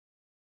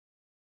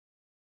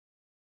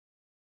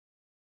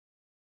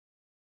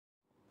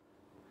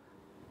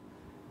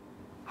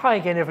Hi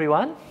again,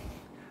 everyone.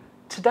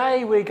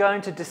 Today we're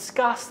going to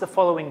discuss the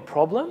following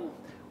problem,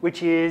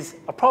 which is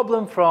a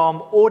problem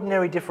from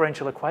ordinary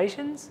differential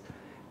equations.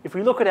 If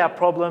we look at our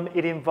problem,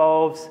 it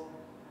involves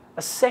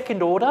a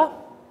second order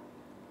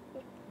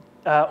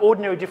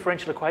ordinary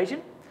differential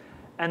equation,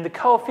 and the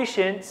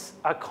coefficients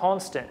are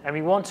constant, and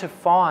we want to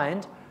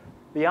find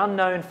the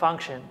unknown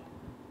function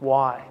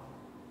y.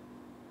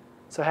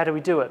 So how do we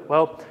do it?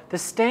 Well, the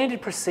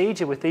standard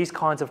procedure with these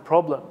kinds of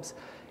problems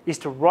is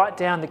to write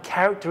down the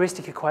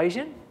characteristic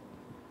equation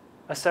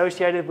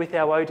associated with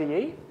our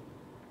ODE.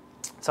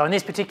 So in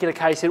this particular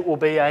case, it will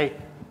be a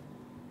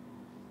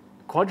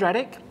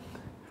quadratic.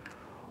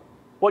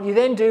 What you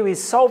then do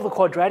is solve the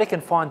quadratic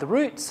and find the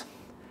roots,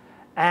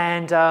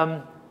 and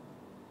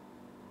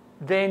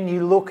then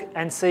you look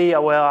and see,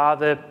 well, are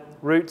the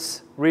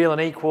roots real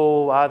and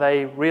equal? Are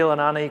they real and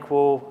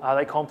unequal? Are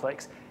they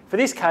complex? For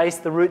this case,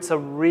 the roots are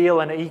real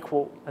and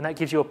equal, and that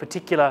gives you a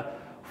particular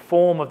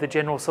form of the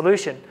general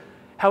solution.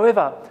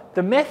 However,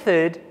 the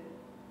method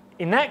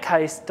in that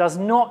case does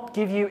not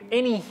give you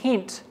any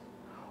hint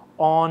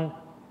on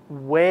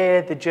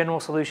where the general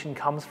solution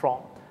comes from.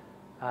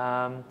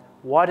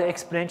 Why do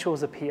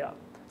exponentials appear?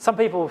 Some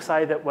people will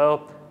say that,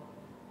 well,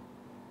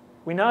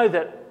 we know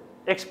that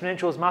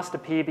exponentials must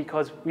appear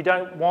because we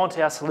don't want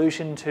our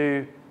solution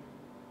to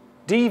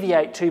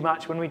deviate too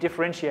much when we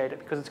differentiate it,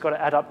 because it's got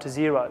to add up to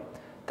 0.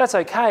 That's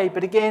okay,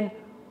 but again,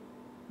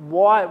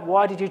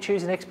 why did you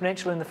choose an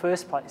exponential in the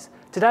first place?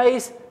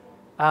 Today's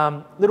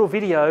little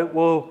video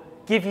will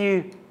give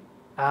you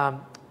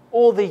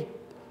all the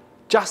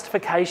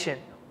justification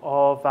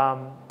of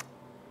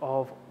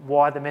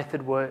why the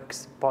method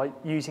works by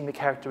using the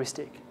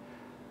characteristic.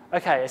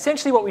 Okay,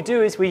 essentially what we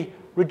do is we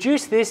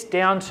reduce this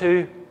down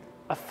to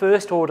a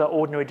first order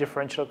ordinary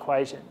differential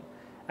equation,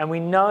 and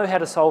we know how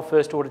to solve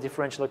first order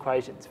differential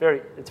equations.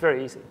 It's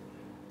very easy.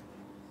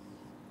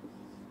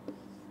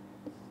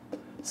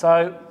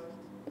 So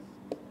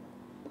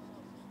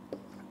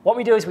what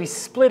we do is we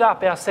split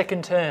up our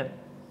second term.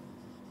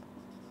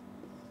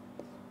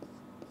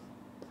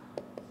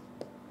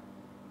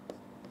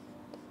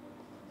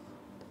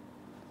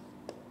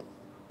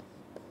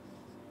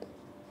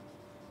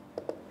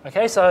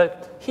 Okay, so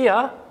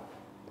here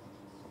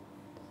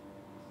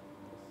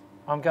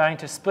I'm going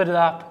to split it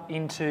up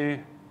into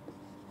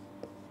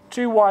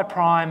 2y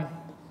prime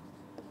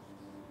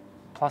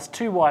plus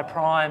 2y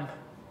prime.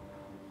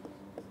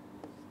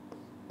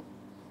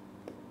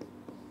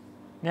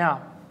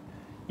 Now,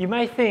 you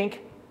may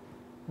think,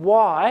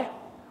 why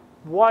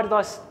did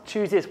I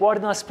choose this? Why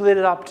didn't I split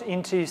it up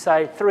into,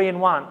 say, 3 and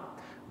 1?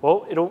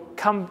 Well, it'll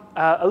come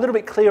a little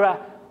bit clearer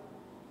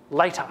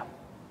later.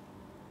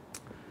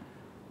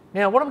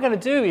 Now, what I'm going to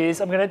do is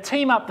I'm going to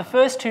team up the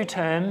first two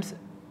terms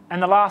and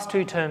the last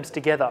two terms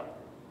together.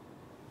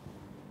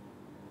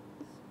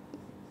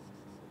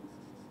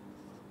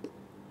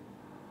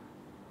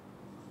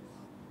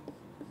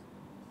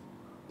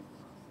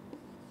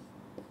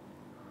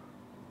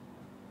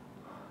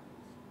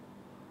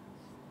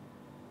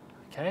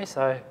 Okay,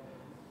 so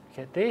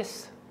get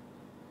this.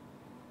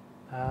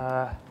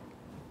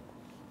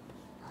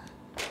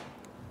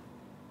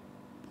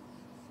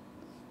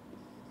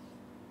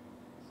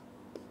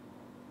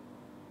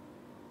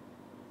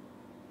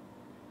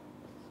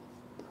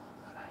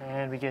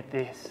 And we get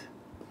this.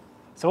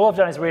 So all I've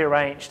done is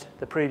rearranged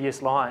the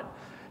previous line.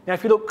 Now,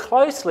 if you look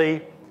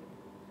closely,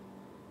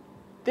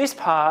 this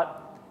part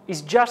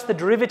is just the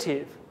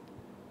derivative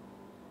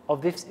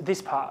of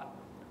this part,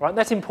 right?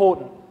 That's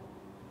important.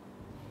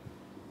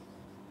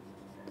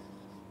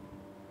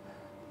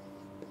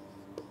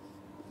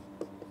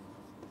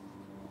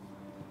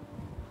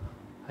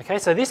 Okay,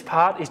 so this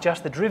part is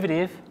just the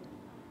derivative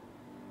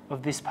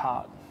of this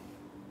part.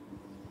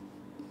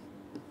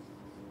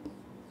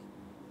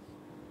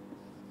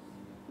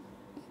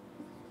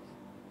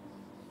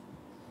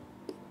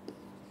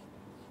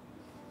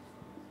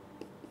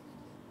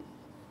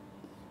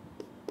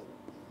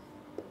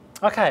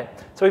 Okay,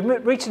 so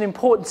we've reached an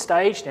important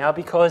stage now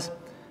because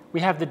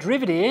we have the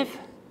derivative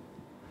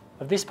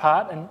of this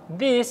part, and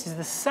this is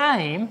the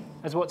same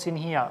as what's in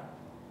here.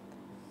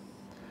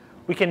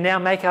 We can now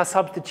make our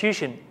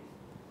substitution.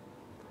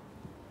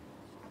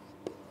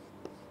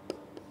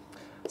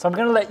 So I'm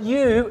going to let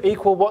u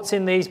equal what's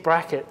in these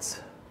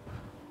brackets.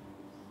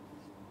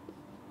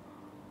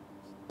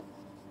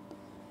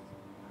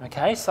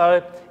 Okay,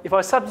 so if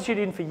I substitute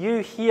in for u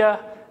here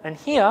and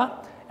here,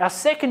 our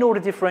second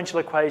order differential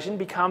equation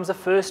becomes a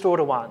first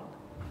order one.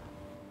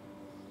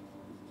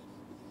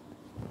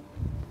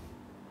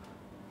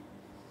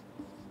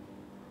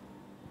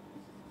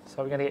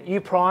 So we're going to get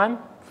u prime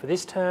for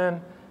this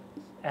term,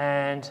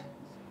 and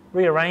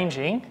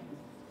rearranging,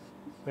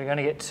 we're going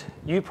to get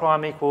u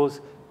prime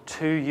equals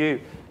 2u.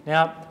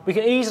 Now, we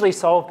can easily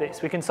solve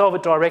this. We can solve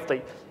it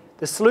directly.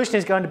 The solution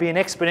is going to be an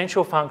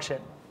exponential function.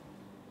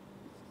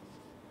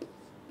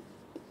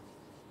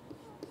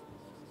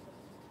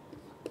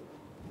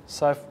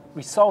 So if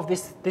we solve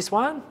this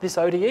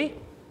ODE,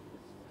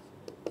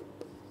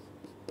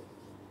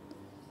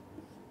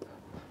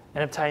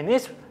 and obtain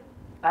this,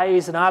 A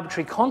is an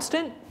arbitrary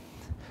constant.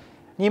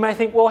 You may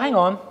think, well, hang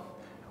on,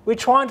 we're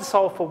trying to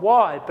solve for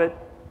y, but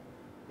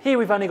here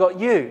we've only got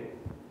u.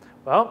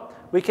 Well,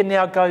 we can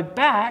now go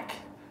back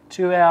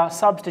to our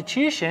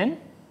substitution,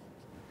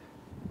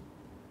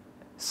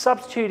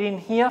 substitute in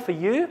here for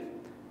u,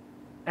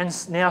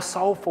 and now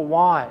solve for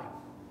y.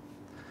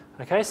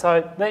 Okay,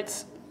 so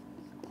let's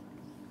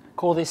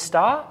call this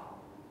star.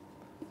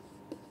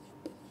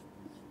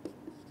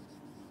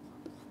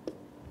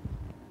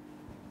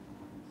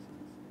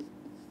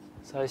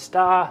 So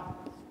star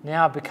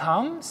now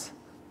becomes,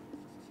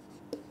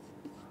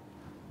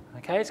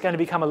 okay, it's going to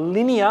become a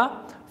linear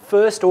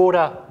first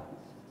order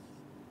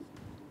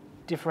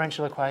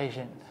differential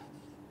equation.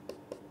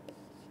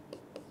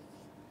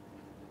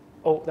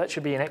 Oh, that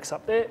should be an x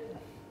up there.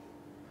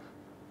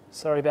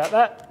 Sorry about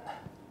that.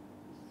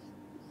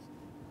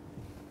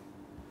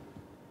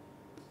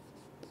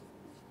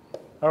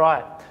 All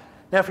right,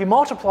 now if we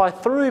multiply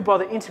through by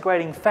the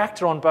integrating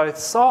factor on both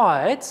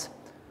sides,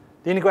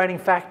 the integrating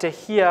factor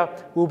here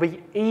will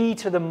be e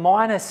to the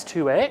minus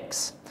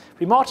 2x. If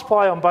we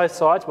multiply on both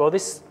sides, well,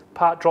 this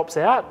part drops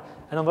out,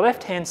 and on the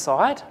left-hand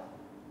side,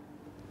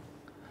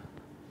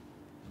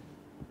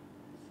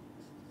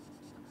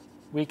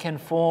 we can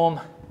form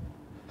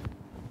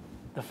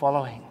the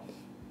following.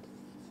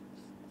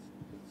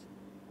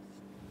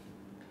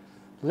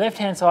 The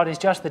left-hand side is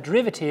just the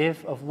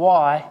derivative of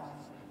y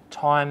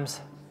times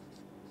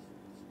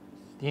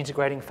the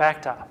integrating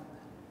factor.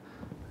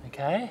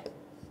 Okay?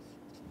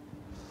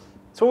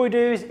 So all we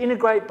do is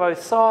integrate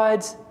both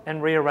sides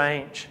and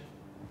rearrange.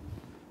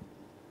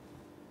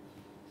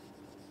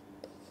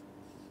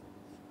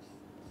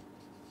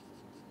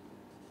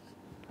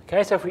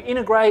 Okay, so if we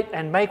integrate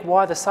and make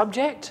y the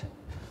subject,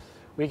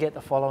 we get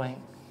the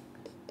following.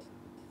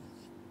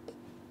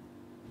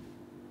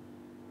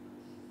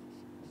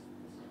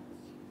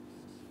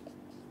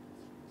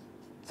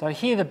 So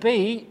here the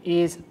b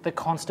is the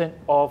constant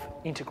of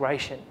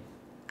integration.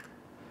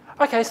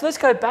 Okay, so let's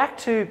go back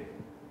to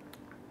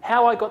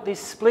how I got this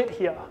split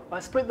here. I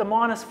split the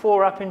minus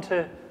 4 up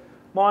into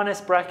minus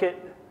bracket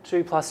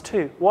 2 plus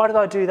 2. Why did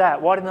I do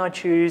that? Why didn't I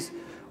choose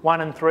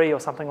 1 and 3 or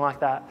something like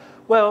that?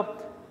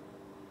 Well,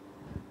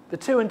 the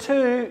 2 and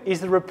 2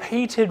 is the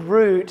repeated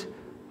root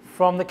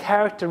from the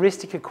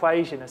characteristic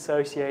equation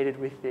associated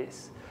with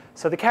this.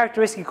 So the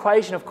characteristic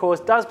equation, of course,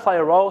 does play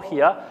a role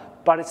here,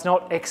 but it's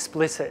not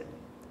explicit.